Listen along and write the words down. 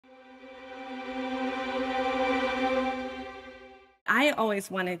I always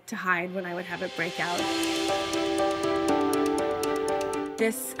wanted to hide when I would have a breakout.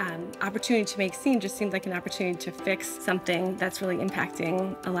 This opportunity to make scene just seemed like an opportunity to fix something that's really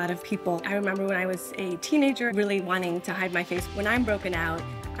impacting a lot of people. I remember when I was a teenager really wanting to hide my face. When I'm broken out,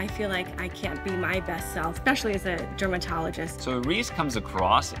 I feel like I can't be my best self, especially as a dermatologist. So Reese comes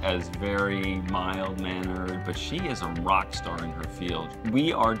across as very mild-mannered, but she is a rock star in her field.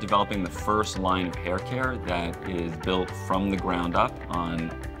 We are developing the first line of hair care that is built from the ground up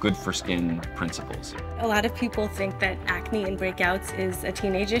on good for skin principles. A lot of people think that acne and breakouts is a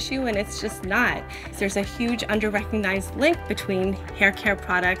teenage issue, and it's just not. There's a huge under-recognized link between hair care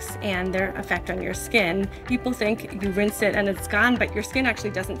products and their effect on your skin. People think you rinse it and it's gone, but your skin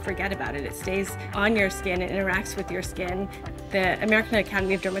actually doesn't forget about it. It stays on your skin, it interacts with your skin. The American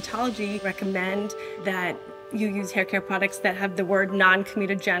Academy of Dermatology recommend that you use hair care products that have the word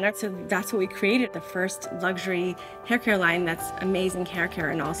non-comedogenic. So that's what we created, the first luxury hair care line that's amazing hair care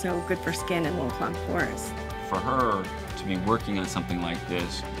and also good for skin and won't clog pores. For her to be working on something like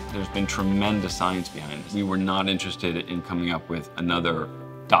this, there's been tremendous science behind this. We were not interested in coming up with another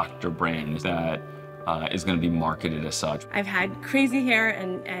doctor brand that is going to be marketed as such. I've had crazy hair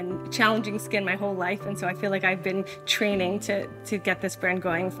and challenging skin my whole life, and so I feel like I've been training to get this brand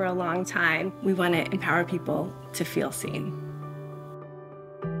going for a long time. We want to empower people to feel seen.